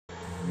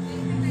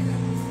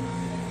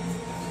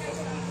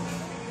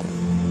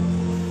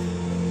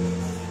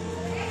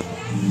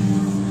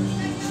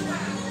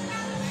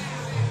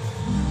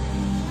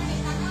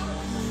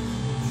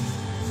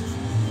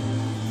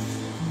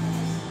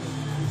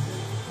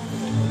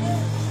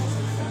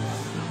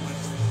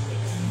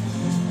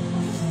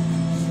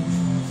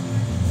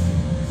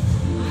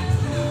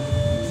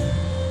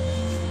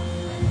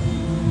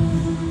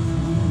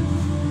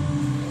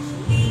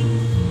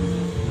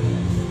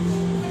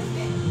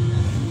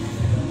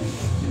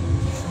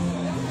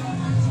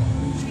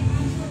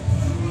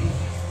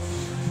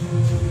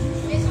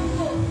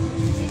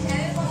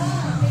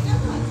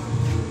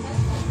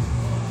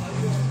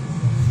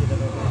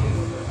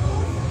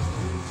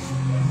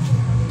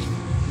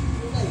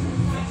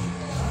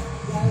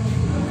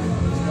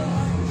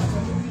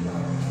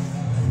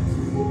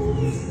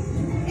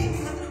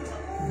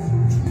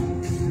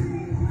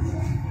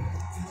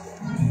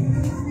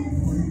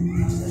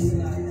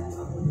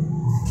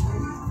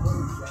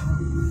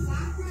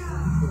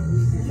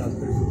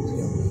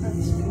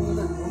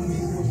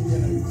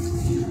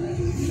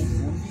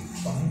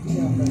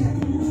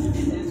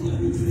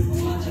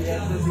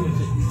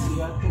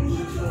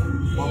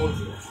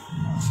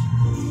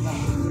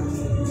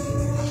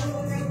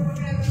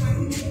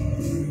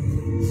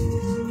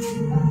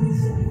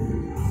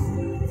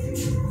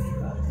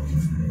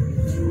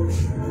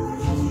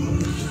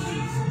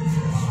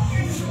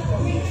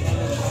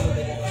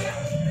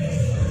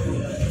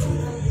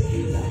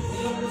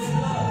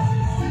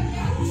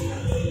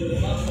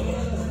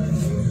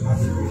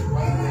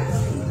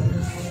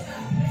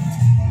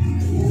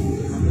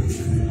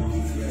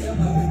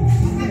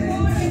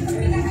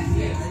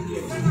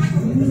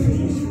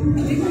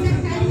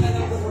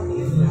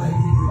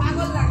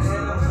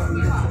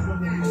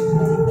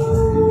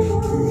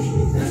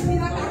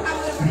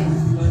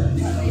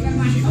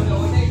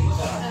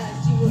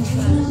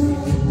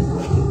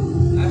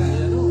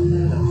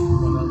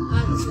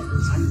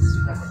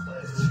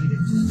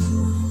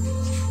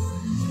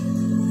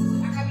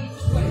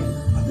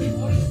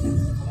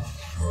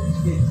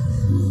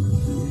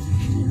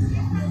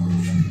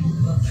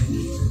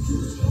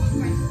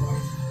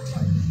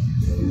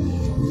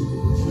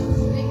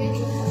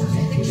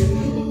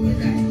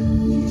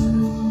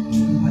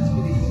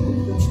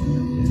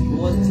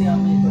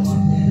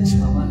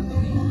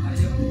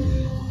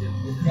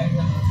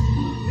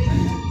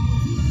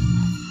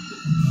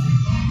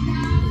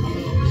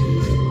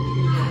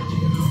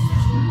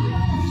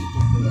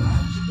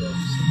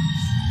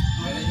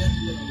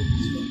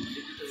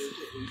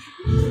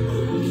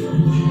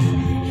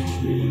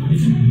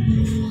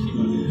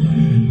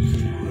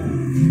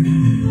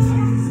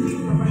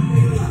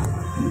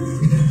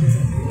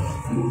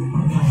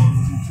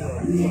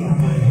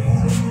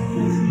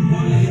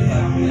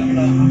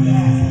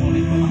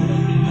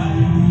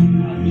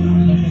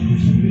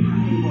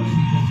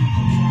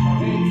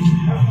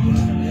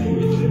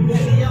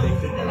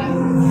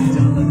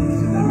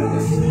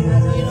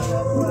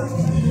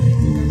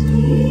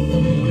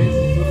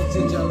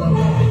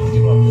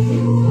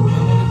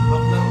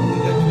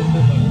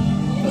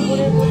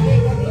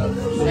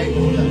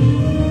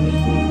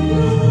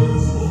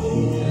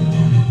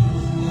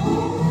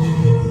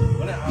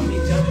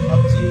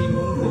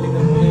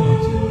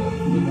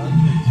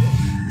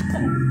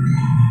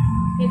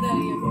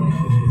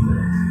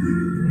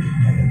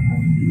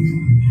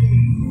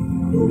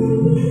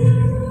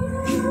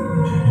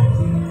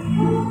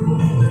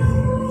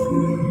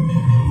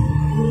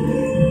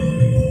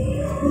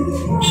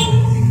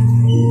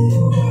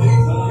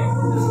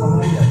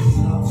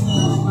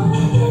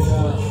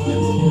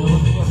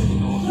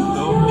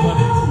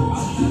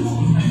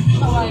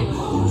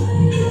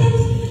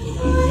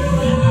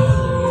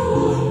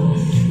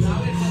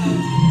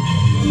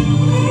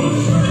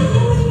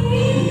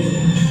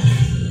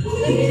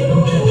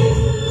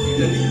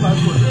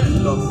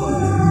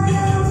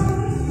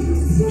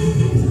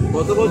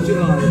গত বছর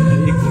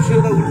 21-এ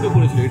ওটা উল্টো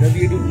করেছিল, এটা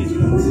দিয়ে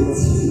ঢুকিয়েছিল।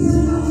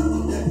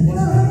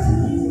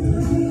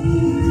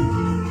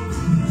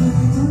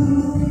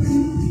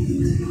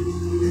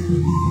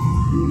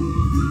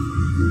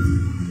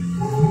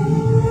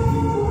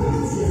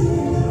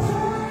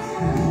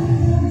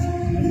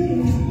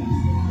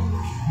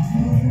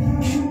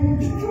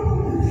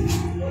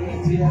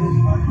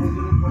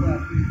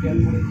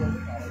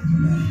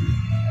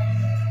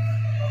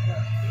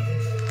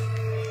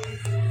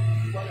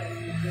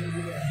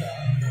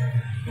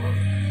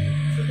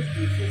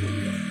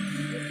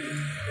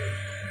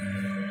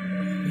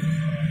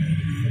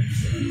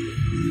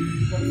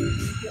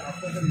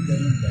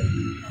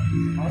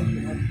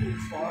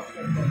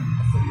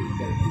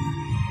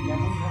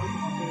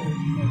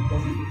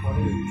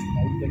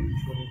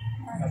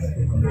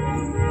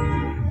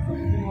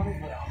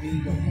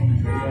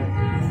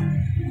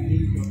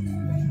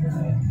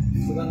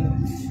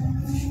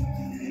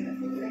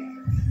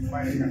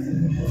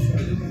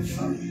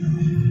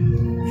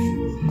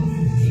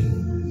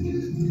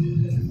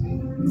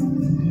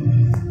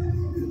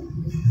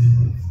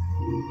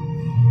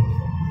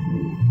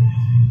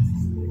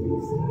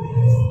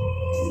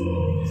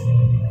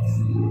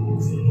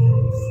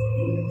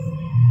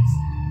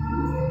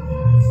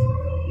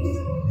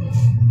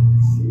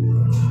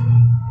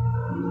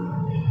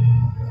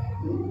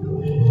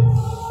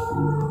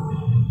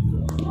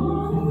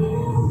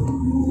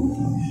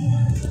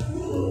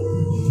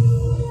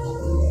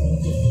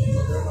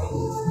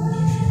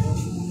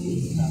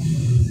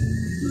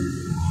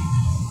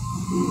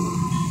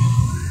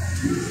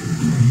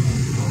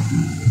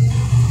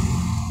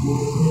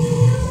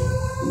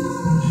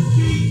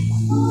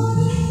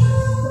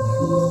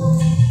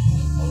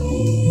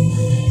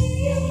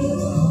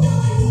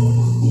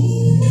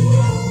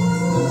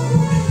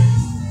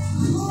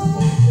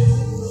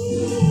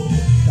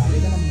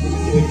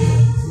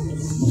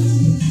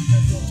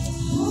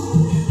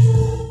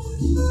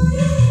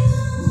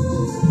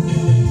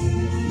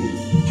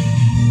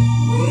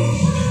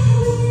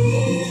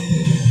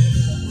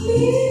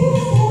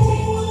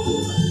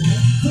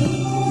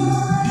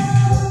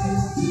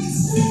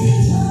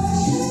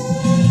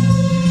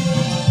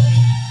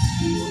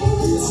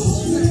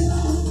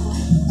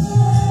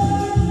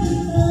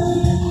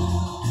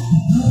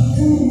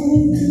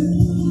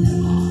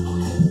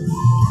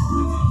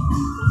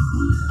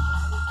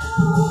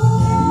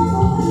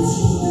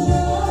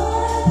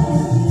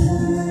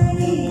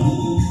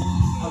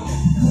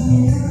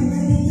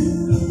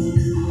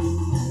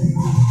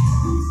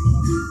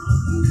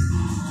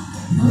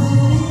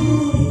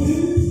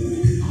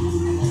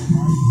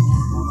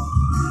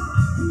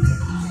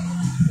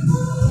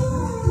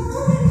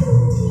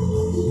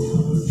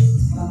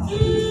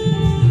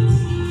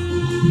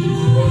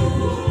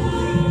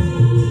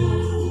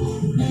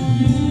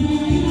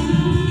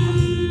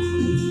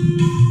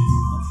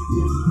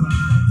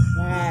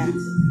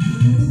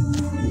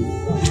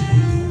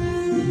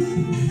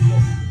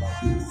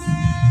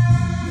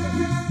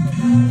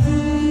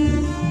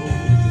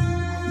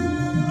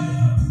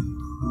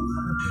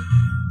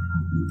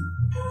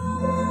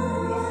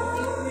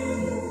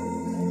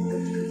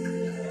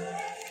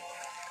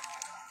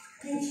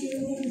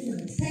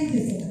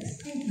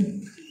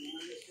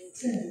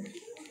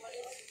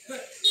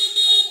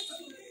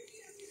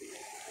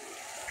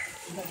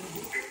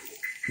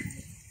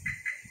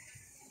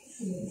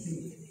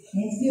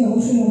 নেক্সট দিয়ে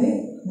অবশ্যই হবে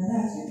দাদা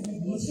আছে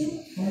দিয়েছে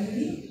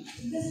অলরেডি,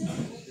 ঠিক আছে?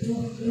 তো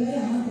এবারে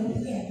আমার তরফ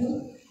থেকে একদম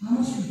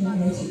আমার সুবিধা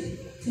হয়েছে।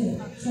 চলো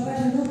সবার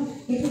জন্য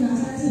একটু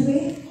নাচানাচি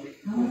হয়ে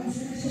আমার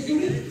অনুষ্ঠান শেষ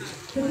করি।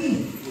 তো কি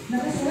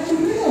দাদা সবাই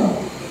শুনবে তো?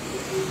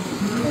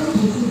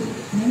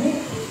 মানে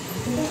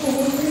সেটা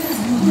খবর করে না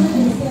আমার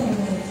বলতে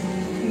হবে,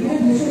 এবার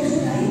বসে বসে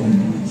তাই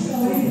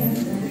সবাই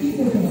কি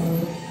করতে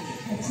পারবো।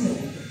 আচ্ছা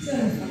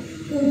চলো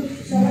তো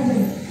সবার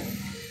জন্য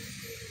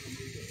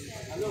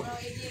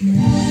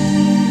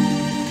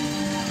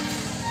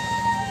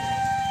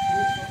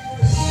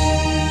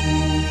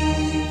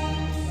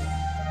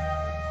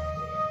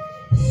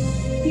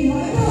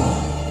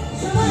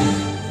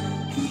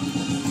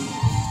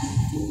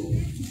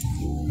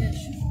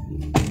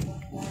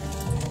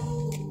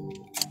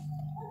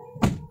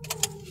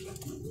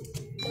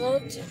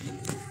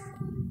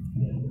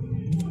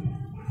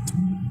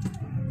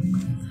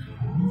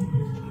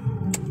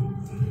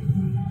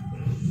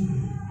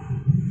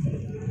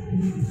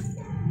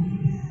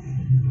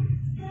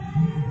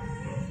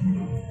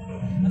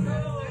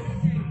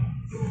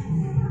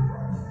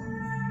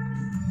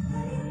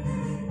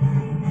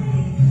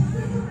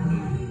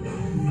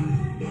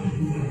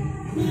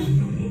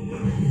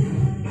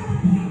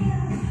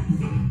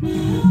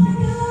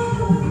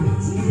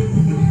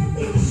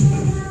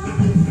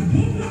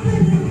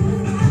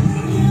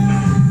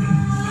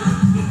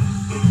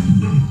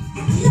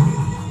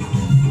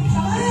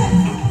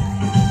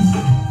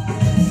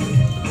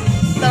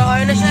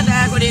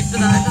একটু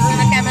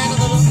দাঁড়া, ক্যামেরা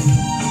ধরো।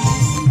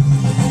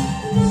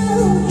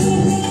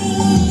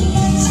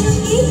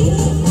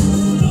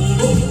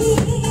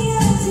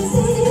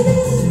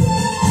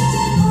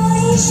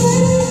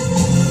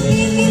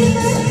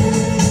 Thank you.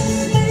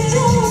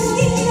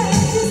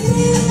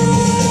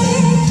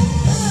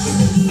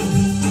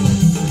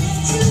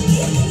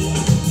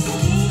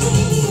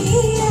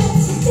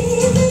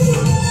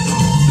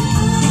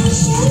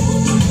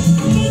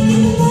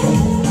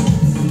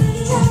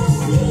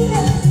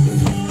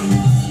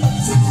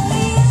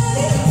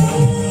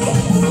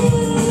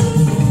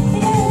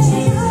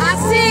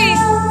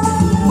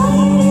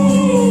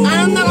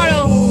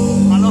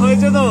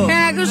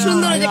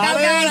 আছে,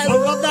 কালকে আবার আসবো।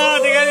 সম্পদা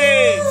ঠিক আছে,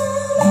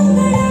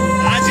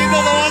 আছি তো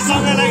তোমার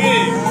সঙ্গে নাকি?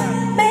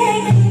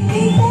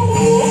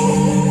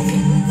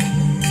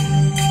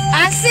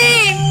 আসি।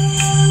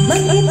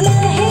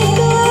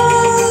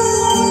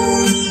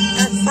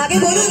 আগে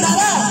বলুন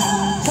দাদা,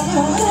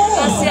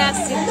 আসছি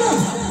আসছি।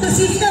 তো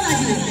সিটটা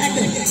বাজবে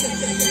একদম।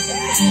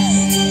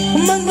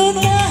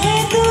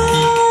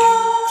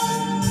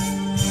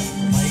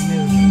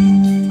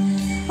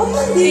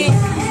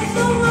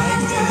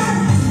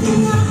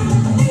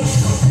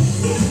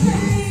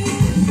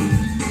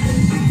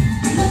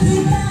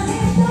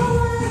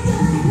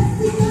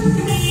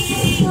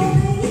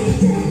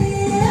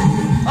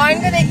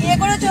 অয়নকে দেখিয়ে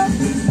করেছো?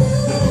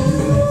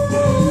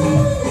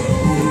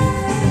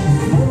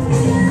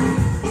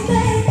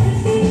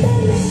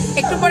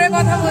 একটু পরে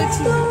কথা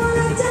বলছি।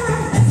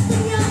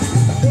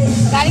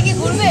 গাড়ি কি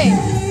ঘুরবে?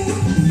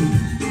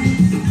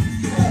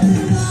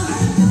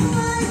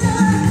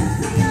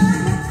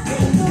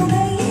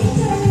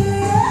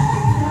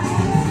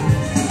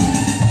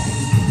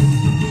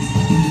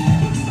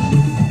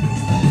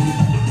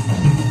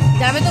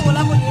 যাবে তো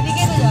গোলাপুর,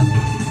 এদিকে তো যাবে।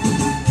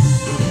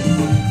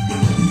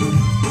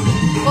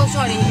 ও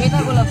সরি, এটা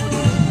গোলাপুর।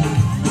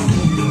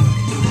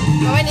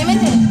 সবাই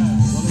নেমেছে?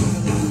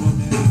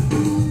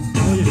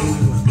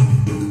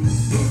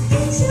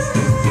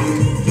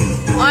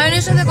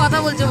 অয়নের সাথে কথা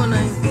বলছে মনে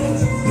হয়।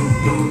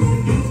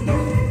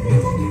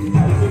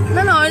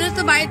 না না, অয়নের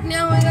তো বাইক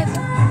নেওয়া হয়ে গেছে।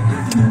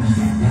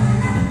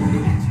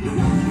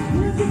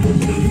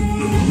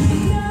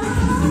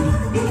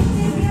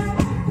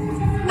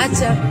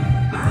 আচ্ছা,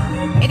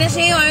 এটা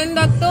সেই অয়ন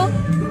দত্ত।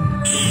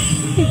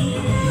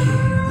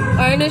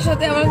 অয়নের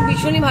সাথে আমার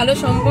ভীষণই ভালো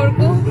সম্পর্ক।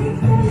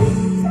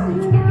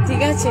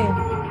 ঠিক আছে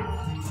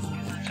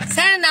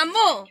স্যার,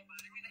 নামবো?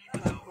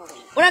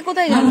 ওরা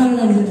কোথায় যাবে?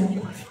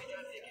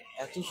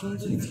 এত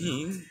সুন্দর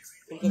থিম,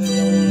 কলকাতায়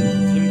যেমন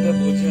থিমটা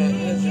বোঝা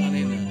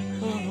জানে না,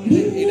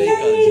 এটাই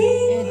কাজ।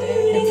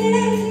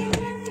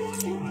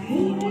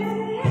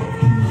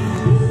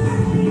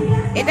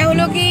 এটা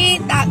হলো কি,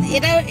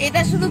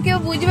 এটা শুধু কেউ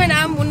বুঝবে না,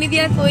 মুন্নিদি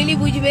আর কোয়েলি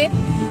বুঝবে,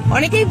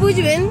 অনেকেই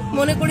বুঝবেন,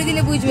 মনে করে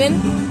দিলে বুঝবেন।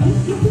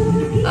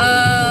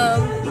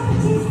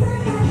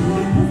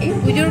 এই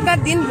পুজোর কার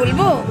দিন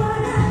বলবো,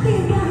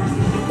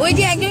 ওই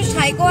যে একজন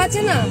সাইকো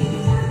আছে না,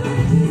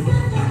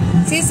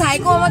 সেই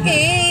সাইকো আমাকে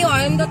এই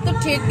অয়ন দত্ত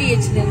ঠেট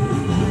দিয়েছিলেন,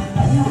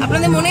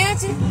 আপনাদের মনে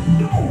আছে?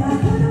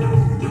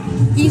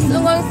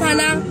 কৃষ্ণগঞ্জ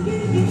থানা,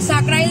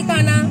 সাকরাইল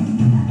থানা,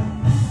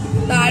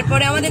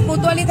 তারপরে আমাদের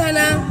কোতোয়ালি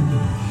থানা,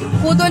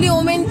 কোতোয়ালি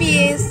ওমেন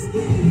পিএস,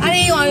 আর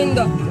এই অয়ন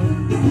দত্ত।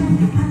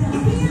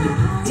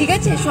 ঠিক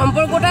আছে,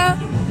 সম্পর্কটা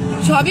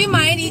সবই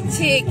মায়ের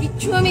ইচ্ছে,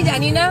 কিচ্ছু আমি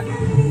জানি না,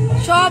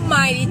 সব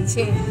মায়ের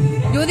ইচ্ছে।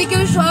 যদি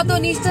কেউ সৎ ও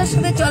নিষ্ঠার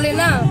সাথে চলে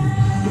না,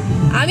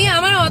 আমি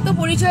আমার অত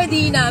পরিচয়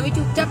দিই না, আমি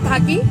চুপচাপ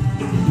থাকি।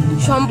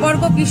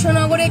 সম্পর্ক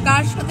কৃষ্ণনগরে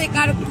কার সাথে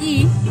কার কি,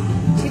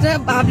 সেটা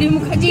বাবলি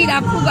মুখার্জি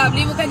রাখু,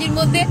 বাবলি মুখার্জির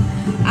মধ্যে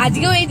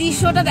আজকেও এই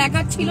দৃশ্যটা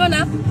দেখার ছিল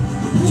না,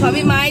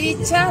 সবই মায়ের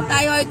ইচ্ছা।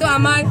 তাই হয়তো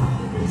আমার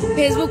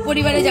ফেসবুক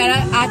পরিবারে যারা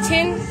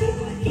আছেন,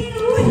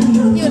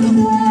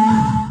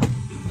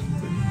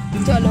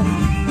 চলো,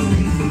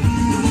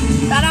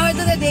 তারা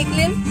হয়তো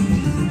দেখলেন,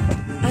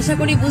 আশা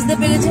করি বুঝতে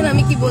পেরেছেন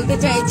আমি কি বলতে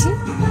চাইছি।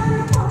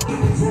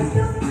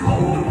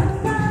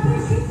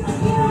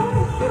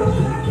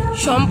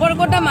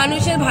 সম্পর্কটা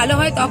মানুষের ভালো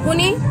হয়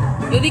তখনই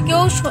যদি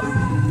কেউ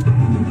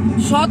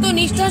সৎ ও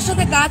নিষ্ঠার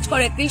সাথে কাজ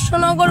করে।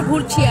 কৃষ্ণনগর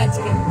ঘুরছি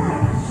আজকে,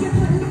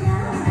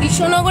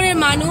 কৃষ্ণনগরের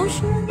মানুষ,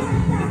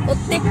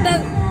 প্রত্যেকটা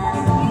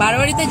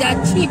বারোয়ারিতে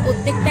যাচ্ছি,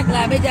 প্রত্যেকটা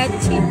ক্লাবে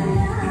যাচ্ছি।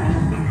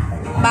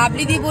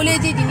 বাবলিদি বলে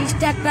যে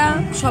জিনিসটা একটা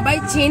সবাই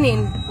চেনেন,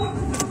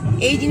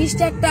 এই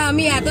জিনিসটা একটা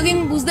আমি এতদিন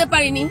বুঝতে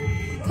পারিনি,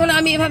 কারণ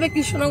আমি এভাবে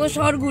কৃষ্ণনগর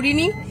শহর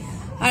ঘুরিনি।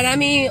 আর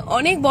আমি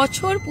অনেক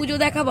বছর পুজো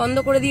দেখা বন্ধ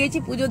করে দিয়েছি,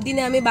 পুজোর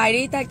দিনে আমি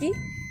বাইরেই থাকি,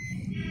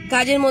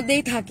 কাজের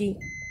মধ্যেই থাকি।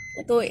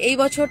 তো এই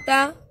বছরটা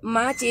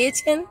মা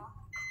চেয়েছেন,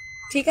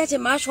 ঠিক আছে,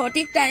 মা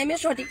সঠিক টাইমে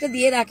সঠিকটা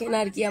দিয়ে রাখেন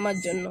আর কি আমার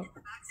জন্য।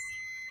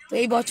 তো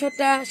এই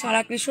বছরটা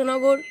সারা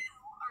কৃষ্ণনগর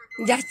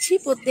যাচ্ছি,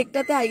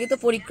 প্রত্যেকটাতে। আগে তো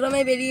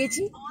পরিক্রমায়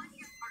বেরিয়েছি।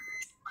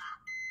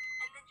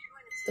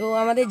 তো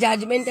আমাদের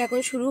জাজমেন্ট এখন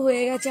শুরু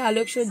হয়ে গেছে,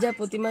 আলোকসজ্জা,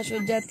 প্রতিমা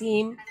সজ্জা,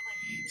 থিম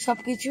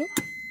সবকিছু।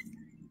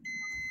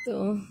 তো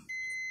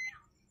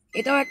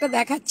এটাও একটা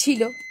দেখার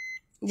ছিল।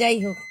 যাই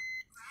হোক,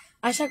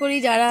 আশা করি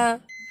যারা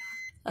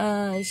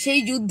সেই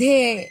যুদ্ধে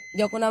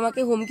যখন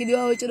আমাকে হুমকি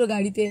দেওয়া হয়েছিল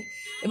গাড়িতে,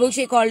 এবং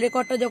সেই কল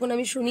রেকর্ডটা যখন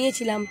আমি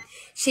শুনিয়েছিলাম,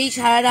 সেই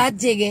সারা রাত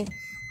জেগে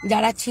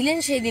যারা ছিলেন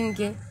সেই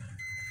দিনকে,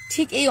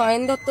 ঠিক এই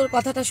অয়ন দত্তর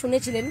কথাটা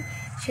শুনেছিলেন,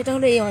 সেটা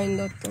হলো এই অয়ন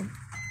দত্ত।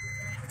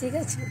 ঠিক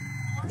আছে,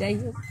 যাই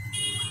হোক।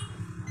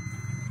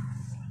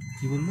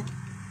 কি বলবো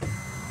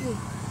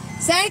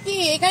স্যার, কি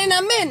এখানে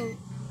নামবেন?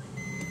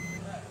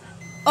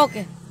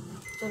 ওকে,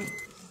 চলো।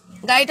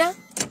 গাড়িটা,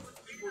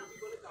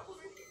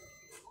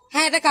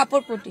 হ্যাঁ, এটা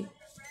কাপড় পটি।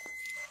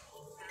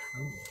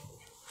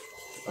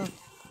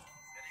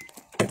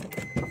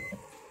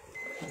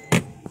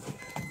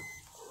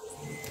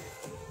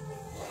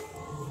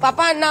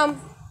 পাপার নাম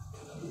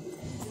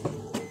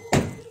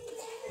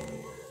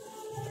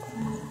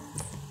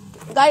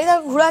গাড়িটা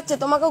ঘোরাচ্ছে,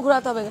 তোমাকেও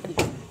ঘোরাতে হবে গাড়ি।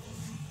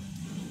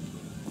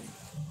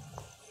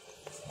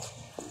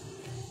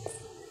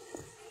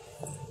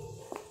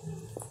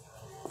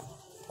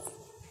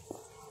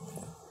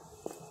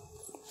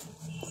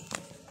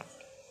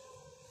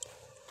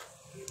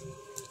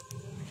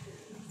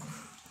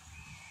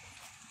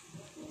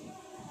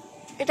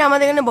 এটা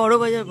আমাদের এখানে বড়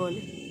বাজার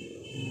বলে,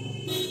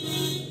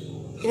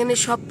 এখানে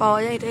সব পাওয়া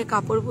যায়, এটাকে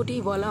কাপড়পটি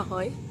বলা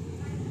হয়।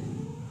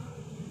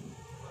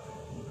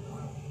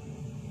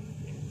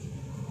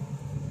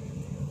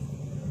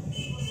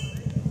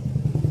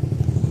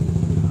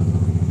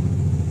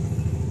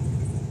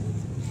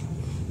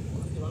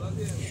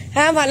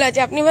 হ্যাঁ ভালো আছে,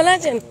 আপনি ভালো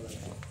আছেন?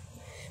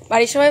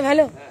 বাড়ির সবাই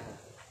ভালো?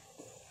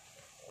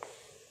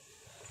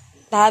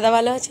 দাদা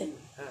ভালো আছে?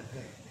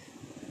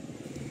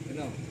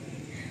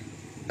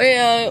 ওই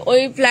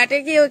ওই ফ্ল্যাটে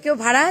কি কেউ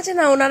ভাড়া আছে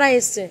না ওনারা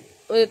এসছে,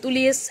 ওই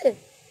তুলি এসছে?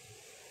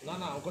 না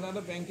না, ওখানে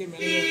একটা ব্যাংকে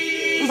ম্যানেজার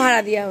ভাড়া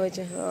দেওয়া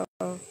হয়েছে।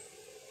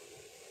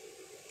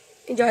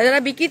 জয়দারা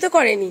বিক্রি তো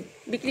করেনি,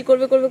 বিক্রি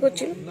করবে করবে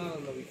করছিল। না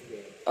না বিক্রি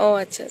ও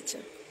আচ্ছা আচ্ছা,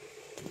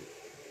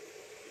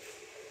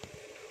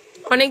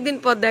 অনেকদিন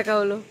পর দেখা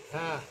হলো।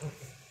 হ্যাঁ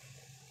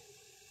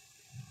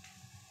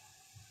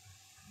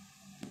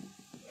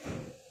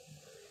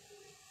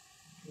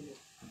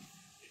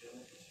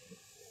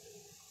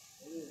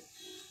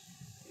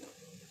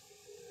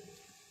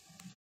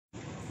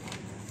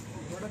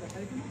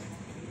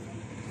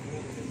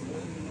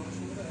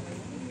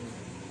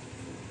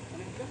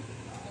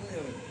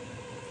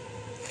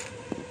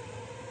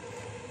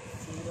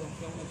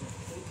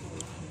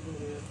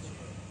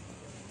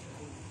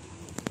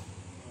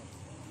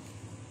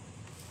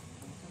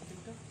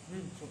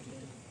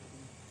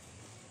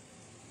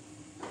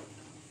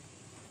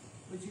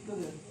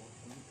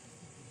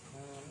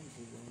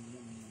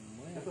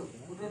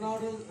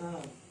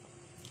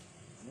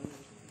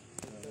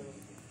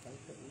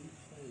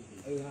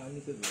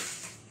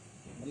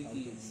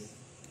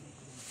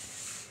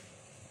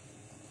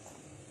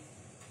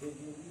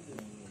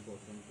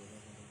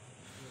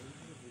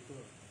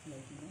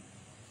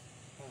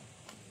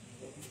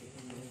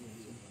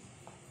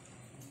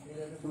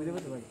তুমি দেবে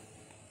তো ভাই?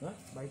 হ্যাঁ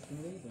বাইক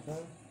তুমি দেবে তো?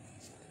 হ্যাঁ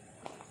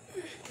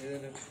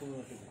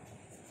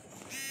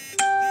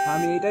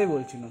আমি এটাই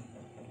বলছিলাম,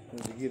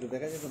 গিয়ে তো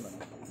দেখা যেত না।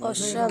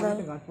 অসাধারণ।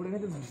 গাছ পড়ে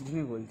গেছে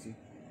ভেঙে বলছি।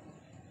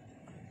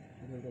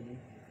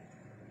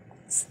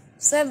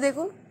 স্যার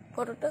দেখুন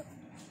ফটোটা।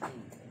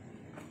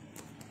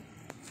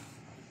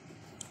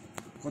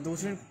 কত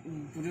বছরের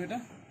পুজো এটা?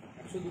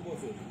 102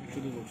 বছর।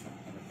 102 বছর।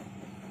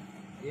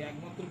 এই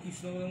একমাত্র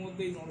কৃষ্ণনগরের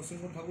মধ্যে এই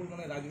নরসিংহ ঠাকুর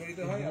মানে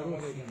রাজবাড়িতে হয়, আর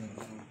এখানে।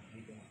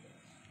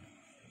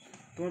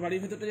 তোমার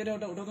বাড়ির ভিতরটা যেটা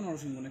ওটা ওটা তো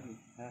নরসিংহ নাকি?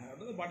 হ্যাঁ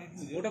ওটা তো বাড়ির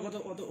পুজো। ওটা কত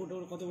কত ওটা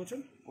কত বছর?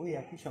 ওই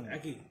একই সঙ্গে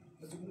একই।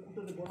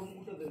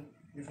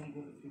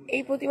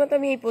 এই প্রতিমাটা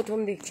আমি এই প্রথম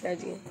দেখছি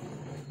আজকে।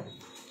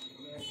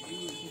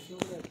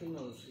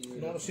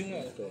 নরসিংহ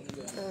একটা।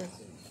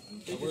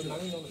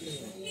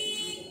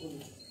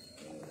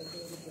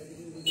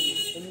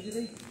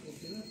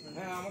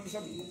 হ্যাঁ আমাদের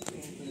সব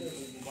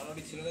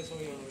বানাটি ছেলেরা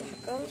সবাই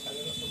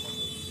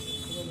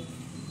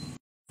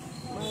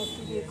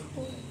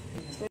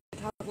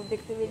ঠাকুর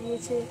দেখতে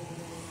বেরিয়েছে।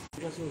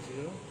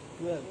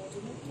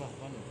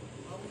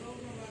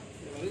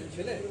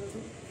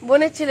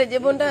 বোনের ছেলে, যে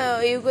বোনটা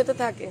ইউকেতে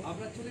থাকে।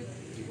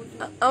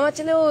 আমার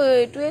ছেলে ও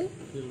 12।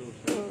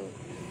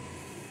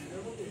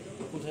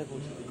 কোথায়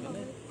পৌঁছে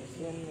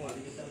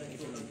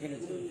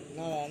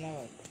না না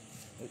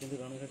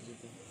রানাঘাট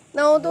যেতে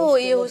না, ও তো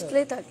এই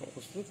হোস্টেলেই থাকে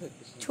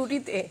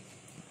ছুটিতে।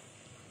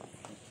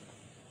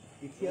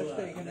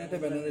 ইতিহাসটা এখানে একটা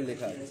ব্যানারে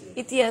লেখা আছে।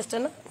 ইতিহাসটা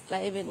না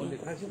লাইভে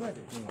লেখা আছে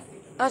বাইরে।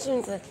 আসুন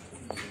স্যার।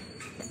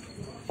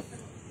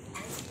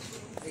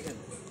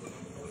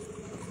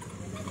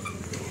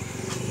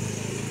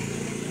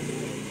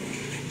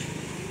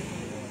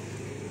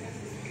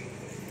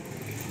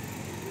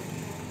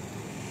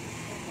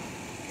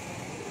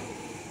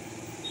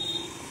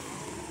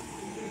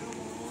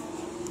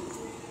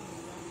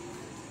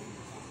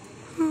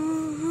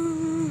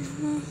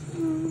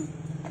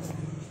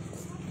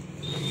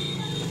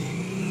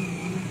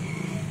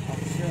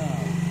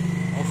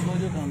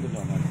 অসহযোগ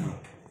আন্দোলন আর কি,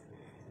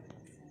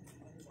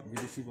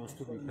 বিদেশি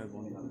বস্ত্র বিক্রয়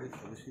বন্ধ করে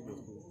স্বদেশি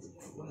বস্ত্র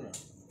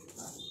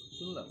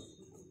শুনলাম।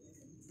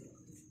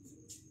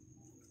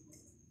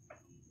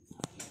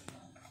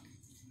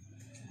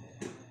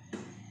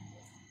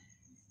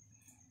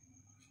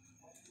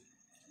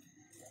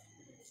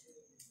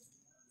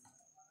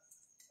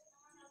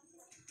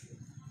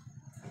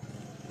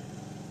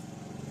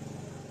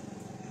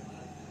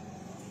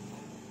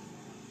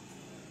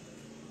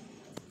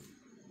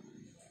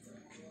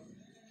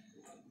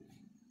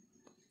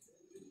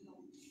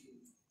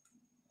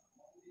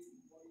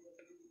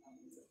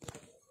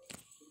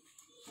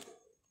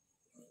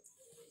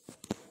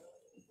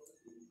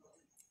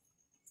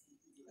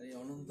 এই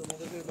অনন্ত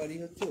মোদকের বাড়ি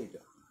হচ্ছে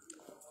ওইটা।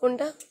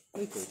 কোনটা?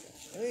 ওই তো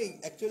এই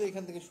অ্যাকচুয়ালি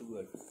এখান থেকে শুরু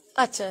আর কি।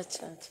 আচ্ছা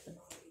আচ্ছা আচ্ছা।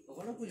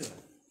 ওখানে পুজো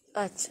হয়।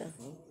 আচ্ছা,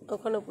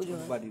 ওখানে পুজো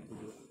হয়। বাড়ির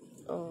পুজো।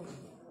 ও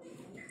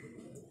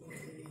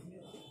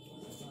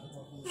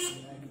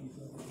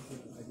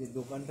যে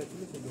দোকানটা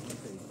ছিল সেই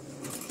দোকানটাই।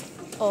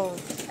 ও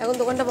এখন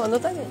দোকানটা বন্ধ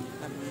থাকে?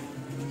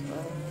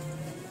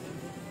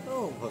 ও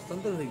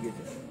হস্তান্তর হয়ে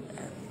গিয়েছে।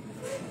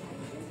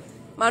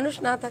 মানুষ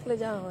না থাকলে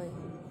যা হয়।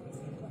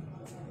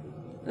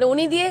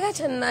 উনি দিয়ে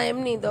গেছেন না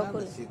এমনি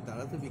দখল?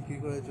 তারা তো বিক্রি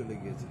করে চলে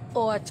গিয়েছে।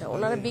 ও আচ্ছা,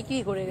 ওনারা বিক্রি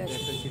করে গেছে।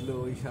 একটা ছিল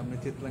ওই সামনে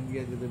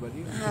চেতলাঙ্গিয়া যেতে বাড়ি,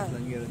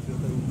 চেতলাঙ্গিয়া ছিল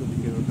তার উল্টো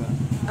দিকের ওটা।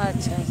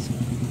 আচ্ছা আচ্ছা।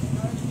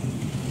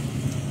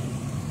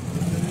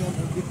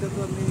 মন্দিরটা তো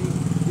আপনি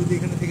যদি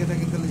এখানে থেকে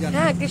থাকেন তাহলে জানেন।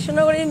 হ্যাঁ,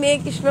 কৃষ্ণনগরের মেয়ে,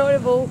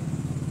 কৃষ্ণনগরের বউ।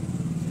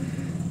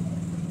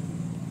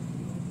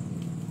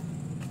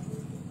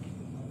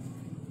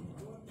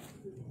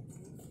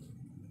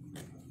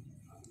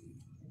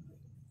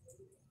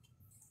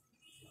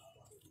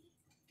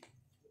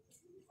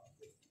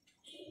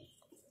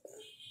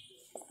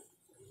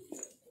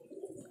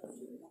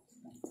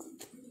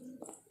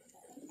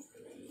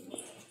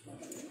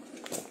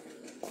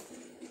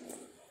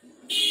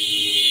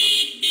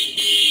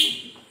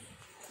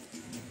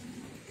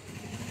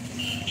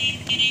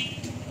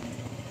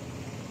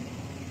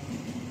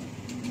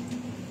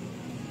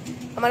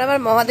 আমার আবার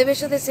মহাদেবের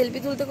সাথে সেলফি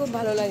তুলতে খুব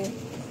ভালো লাগে।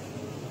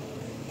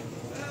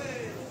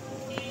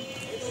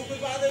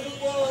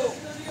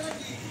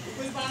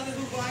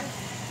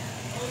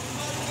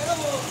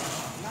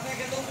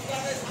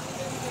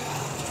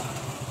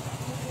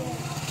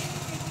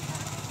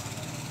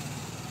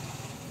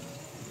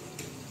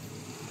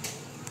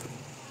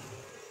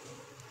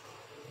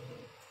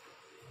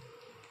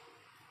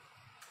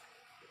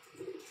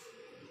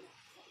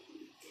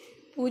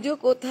 পুজো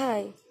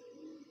কোথায়?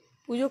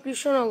 পুজো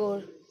কৃষ্ণনগর,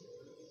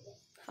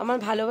 আমার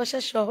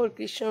ভালোবাসার শহর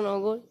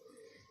কৃষ্ণনগর,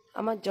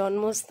 আমার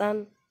জন্মস্থান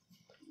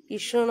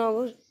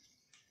কৃষ্ণনগর।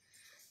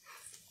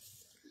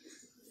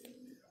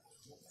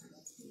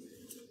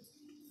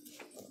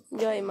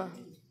 জয় মা।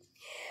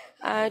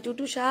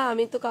 টুটু শাহ,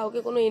 আমি তো কাউকে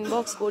কোনো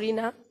ইনবক্স করি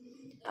না,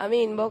 আমি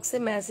ইনবক্সে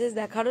মেসেজ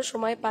দেখারও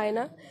সময় পাই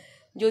না।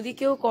 যদি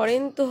কেউ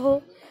করেন তো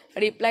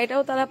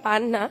রিপ্লাইটাও তারা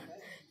পান না,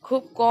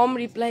 খুব কম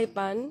রিপ্লাই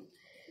পান।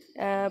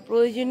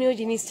 প্রয়োজনীয়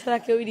জিনিস ছাড়া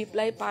কেউই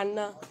রিপ্লাই পান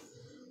না।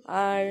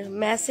 আর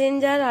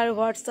মেসেঞ্জার আর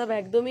হোয়াটসঅ্যাপ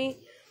একদমই,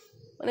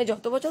 মানে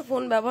যত বছর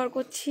ফোন ব্যবহার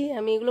করছি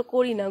আমি এগুলো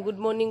করি না, গুড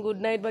মর্নিং গুড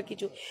নাইট বা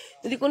কিছু।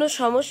 যদি কোনো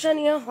সমস্যা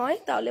নিয়ে হয়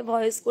তাহলে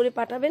ভয়েস করে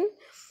পাঠাবেন,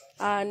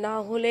 আর না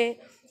হলে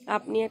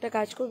আপনি একটা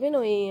কাজ করবেন,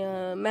 ওই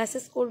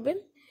মেসেজ করবেন।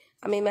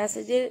 আমি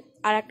মেসেজের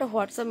আর একটা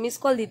হোয়াটসঅ্যাপ মিস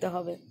কল দিতে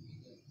হবে,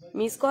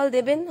 মিস কল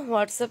দেবেন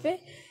হোয়াটসঅ্যাপে,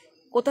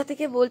 কোথা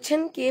থেকে বলছেন,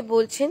 কে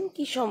বলছেন,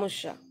 কি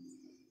সমস্যা,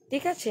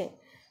 ঠিক আছে?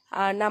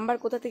 আর নাম্বার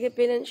কোথা থেকে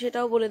পেলেন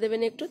সেটাও বলে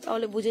দেবেন একটু,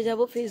 তাহলে বুঝে যাব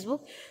ফেসবুক।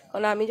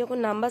 কারণ আমি যখন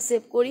নাম্বার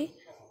সেভ করি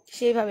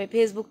সেইভাবে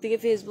ফেসবুক থেকে,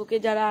 ফেসবুকে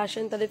যারা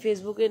আসেন তাদের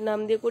ফেসবুকের নাম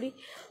দিয়ে করি,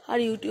 আর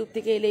ইউটিউব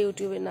থেকে এলে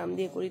ইউটিউবের নাম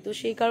দিয়ে করি, তো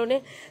সেই কারণে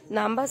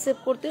নাম্বার সেভ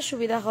করতে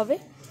সুবিধা হবে,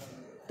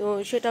 তো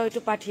সেটাও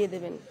একটু পাঠিয়ে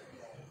দেবেন।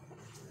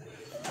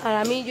 আর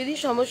আমি যদি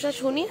সমস্যা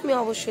শুনি আমি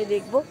অবশ্যই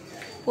দেখব।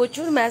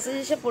 প্রচুর মেসেজ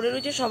এসে পড়ে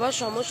রয়েছে, সবার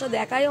সমস্যা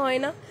দেখাই হয়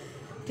না,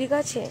 ঠিক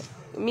আছে?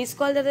 মিস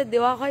কল যাদের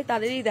দেওয়া হয়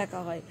তাদেরই দেখা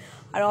হয়।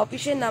 আর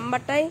অফিসের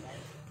নাম্বারটাই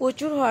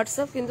প্রচুর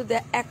হোয়াটসঅ্যাপ, কিন্তু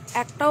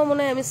একটাও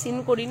মনে হয় আমি সিন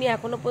করিনি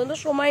এখনো পর্যন্ত,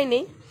 সময়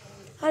নেই।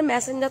 আর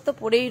মেসেঞ্জার তো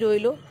পড়েই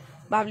রইলো,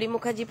 বাবলি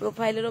মুখার্জি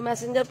প্রোফাইলেরও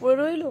মেসেঞ্জার পড়ে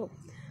রইলো।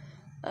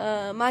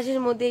 মাঝের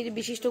মধ্যে এই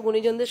বিশিষ্ট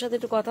গুণীজনদের সাথে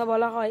একটু কথা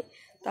বলা হয়,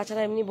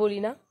 তাছাড়া এমনি বলি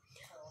না।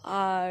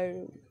 আর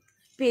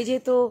পেজে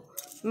তো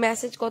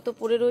মেসেজ কত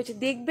পড়ে রয়েছে,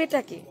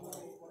 দেখবেটাকে,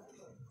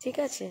 ঠিক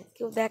আছে?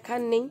 কেউ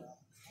দেখার নেই।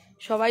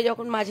 সবাই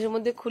যখন মাঝের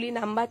মধ্যে খুলি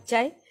নাম্বার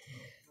চাই,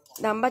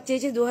 নাম্বার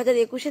চেয়েছি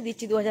 2021-এ,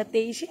 দিচ্ছি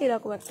 2023-এ,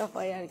 এরকম একটা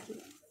হয় আর কি।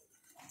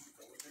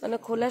 মানে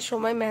খোলার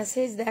সময়,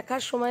 মেসেজ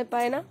দেখার সময়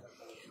পায় না,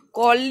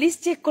 কল লিস্ট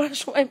চেক করার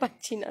সময়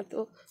পাচ্ছি না, তো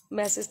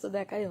মেসেজ তো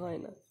দেখাই হয়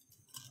না।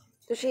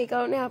 তো সেই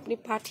কারণে আপনি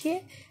পাঠিয়ে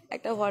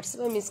একটা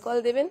হোয়াটসঅ্যাপে মিস কল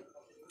দেবেন।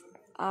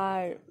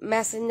 আর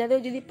মেসেঞ্জারেও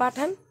যদি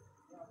পাঠান,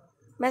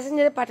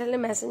 মেসেঞ্জারে পাঠালে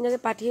মেসেঞ্জারে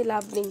পাঠিয়ে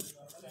লাভ নেই,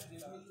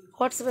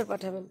 হোয়াটসঅ্যাপে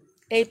পাঠাবেন।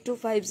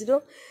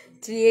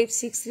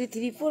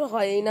 8250386334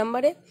 হয় এই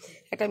নাম্বারে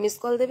একটা মিস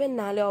কল দেবেন,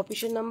 নাহলে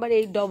অফিসের নাম্বার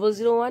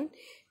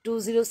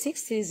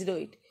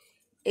 8001206308,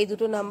 এই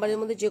দুটো নাম্বারের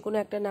মধ্যে যে কোনো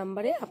একটা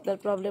নাম্বারে আপনার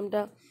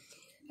প্রবলেমটা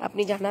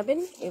আপনি জানাবেন,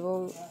 এবং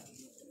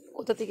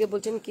কোথা থেকে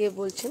বলছেন, কে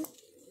বলছেন,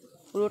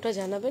 পুরোটা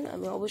জানাবেন।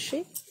 আমি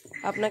অবশ্যই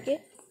আপনাকে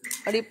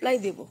রিপ্লাই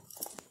দেব।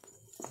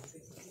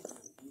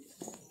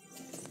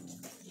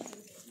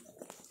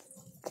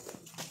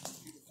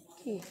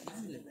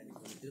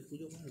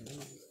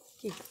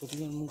 কি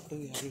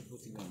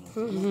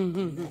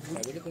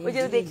ওই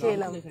যে দেখে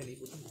এলাম।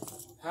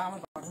 হ্যাঁ আমার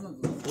পাঠানো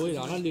তো, ওই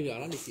রানা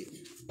লিখি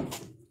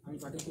আমি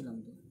পাঠিয়েছিলাম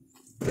তো,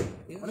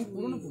 অনেক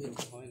পুরোনো পুজো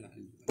হয় না,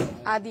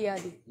 আদি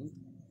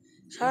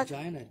সারা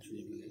যায় না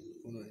অ্যাকচুয়ালি, মানে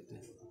কোনো এতে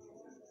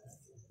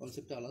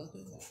কনসেপ্টটা আলাদা তো।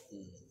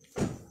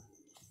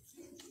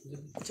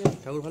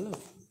 ঠাকুর ভালো,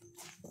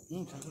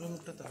 ঠাকুরের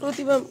মুখটা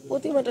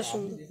প্রতিমাটা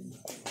সুন্দর।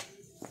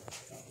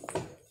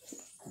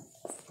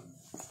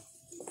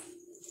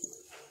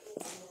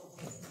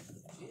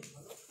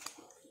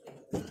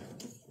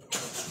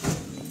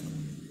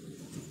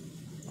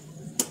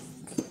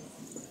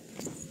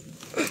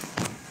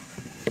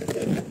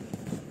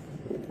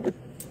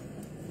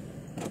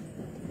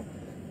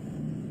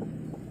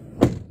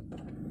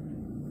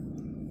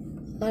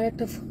 আর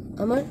একটা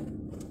আমার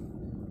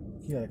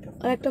কি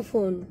আর একটা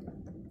ফোন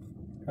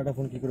একটা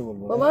ফোন কি করে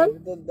বলবো বাবা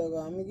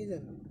আমি কি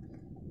জানি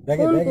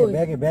ব্যাগে ফোন ব্যাগে কই?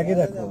 ব্যাগে ব্যাগে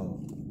দেখো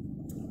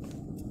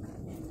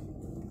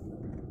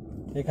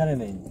এখানে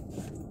নেই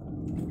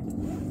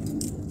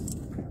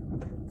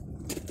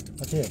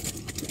আছে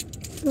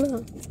না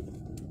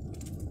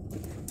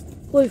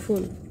কই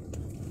ফোন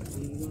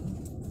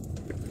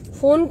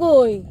ফোন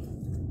কই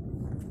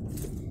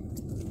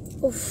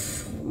উফ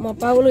মা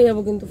পাগল হয়ে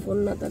যাবো কিন্তু ফোন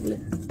না থাকলে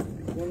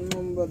কোন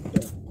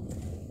নম্বরটা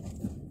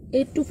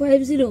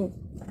 8250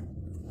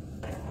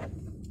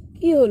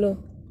 কি হলো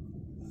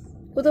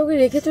কোথাও কি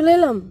রেখে চলে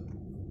এলাম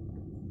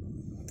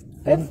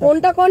আরে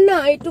ফোনটা কর না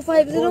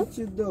 8250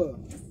 সিদ্ধ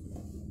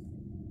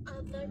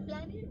আপনার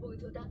প্ল্যানের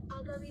বৈধতা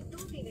আগামী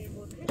 2 দিনের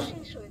মধ্যে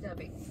শেষ হয়ে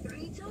যাবে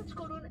রিচার্জ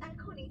করুন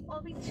এখনই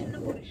অবিচ্ছিন্ন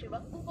পরিষেবা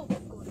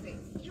উপভোগ করতে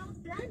Your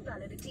plan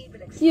validity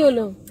will কি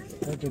হলো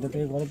এটা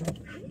থেকে বলো তো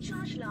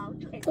recharge now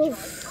to enjoy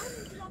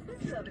uninterrupted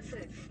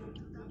services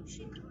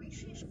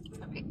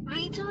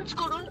recharge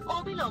করুন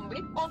অবিলম্বে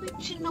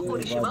অবিচ্ছিন্ন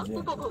পরিষেবা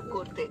উপভোগ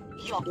করতে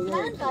Your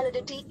plan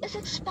validity is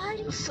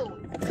expiring soon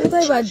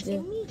কোথায় বাজছে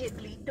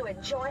immediately to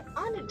enjoy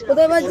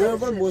কোথায় uninterrupted বাজছে ওর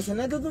উপর বসে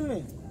নাই তো তুমি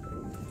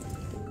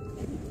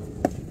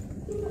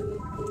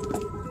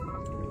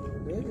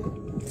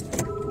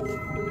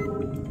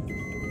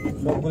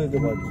সবগুলোই তো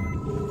বাজছে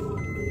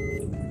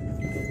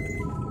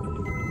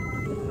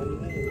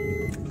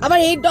আবার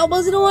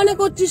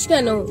 8001 করছিস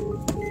কেন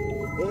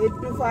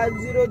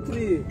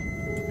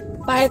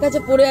 82503 পায়ের কাছে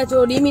পড়ে আছে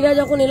ও রিমিরা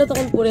যখন এলো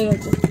তখন পড়ে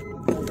গেছে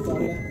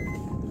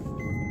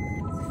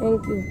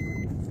থ্যাংক ইউ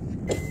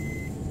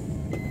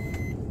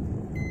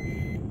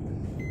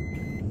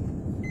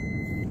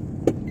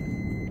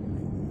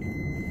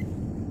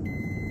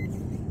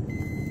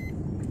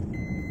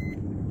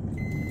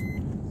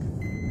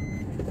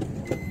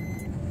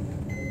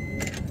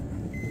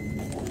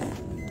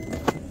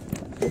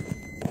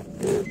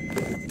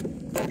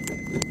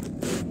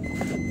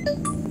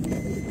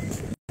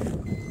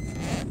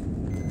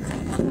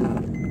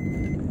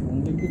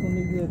কোন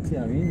দিক দিয়ে যাচ্ছি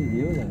আমি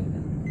নিজেও জানি না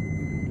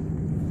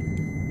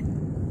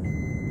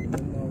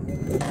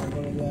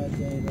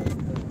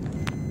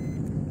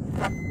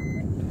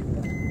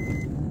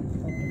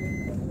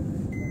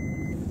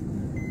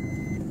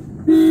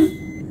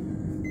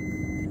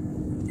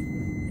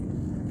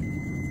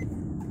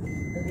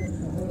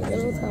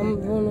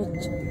থামবো মনে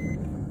হচ্ছে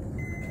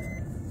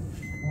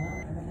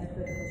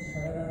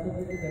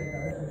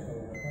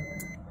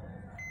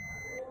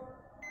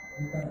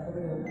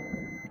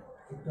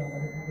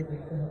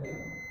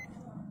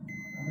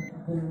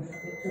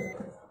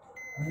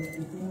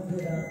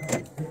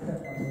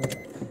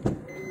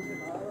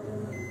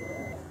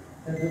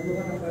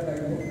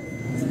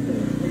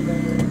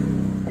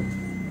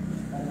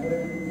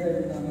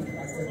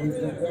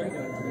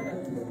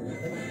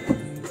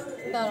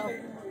দাঁড়াও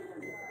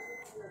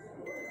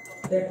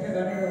একটা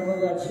গানের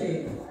অনুরোধ আছে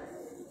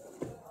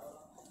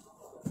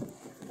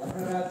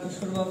আপনারা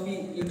কিশোর বাবলি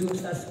ইউটিউব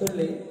সার্চ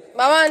করলে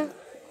বাবান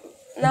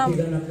নাম এই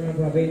গান আপনারা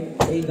পাবেন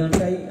এই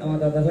গানটাই আমার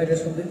দাদা ভাইরা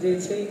শুনতে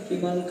চেয়েছে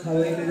কিমাল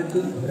খাওয়াই মেরে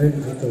তুই ঘরের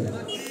ভিতর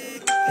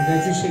এটা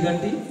হচ্ছে সে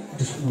গানটি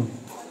একটু শুনুন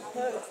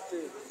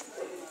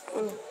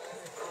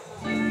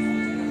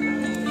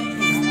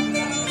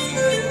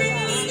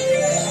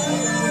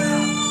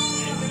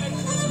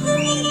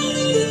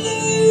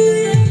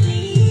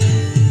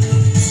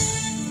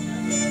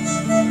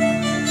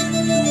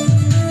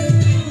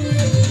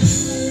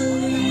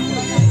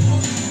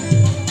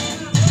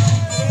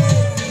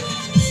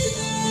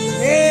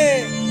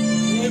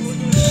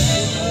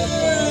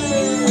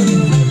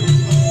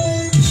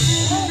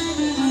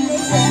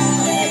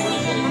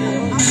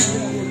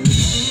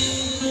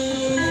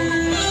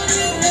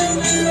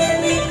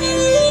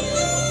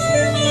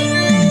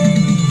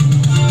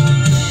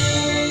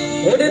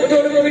ওরে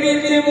তোর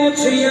পিড়িতে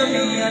মুছি আমি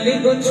আলি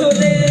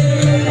গোছলে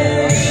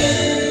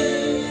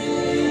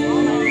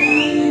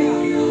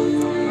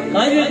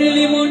আজ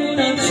দিলি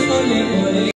মনটা ছলে বলে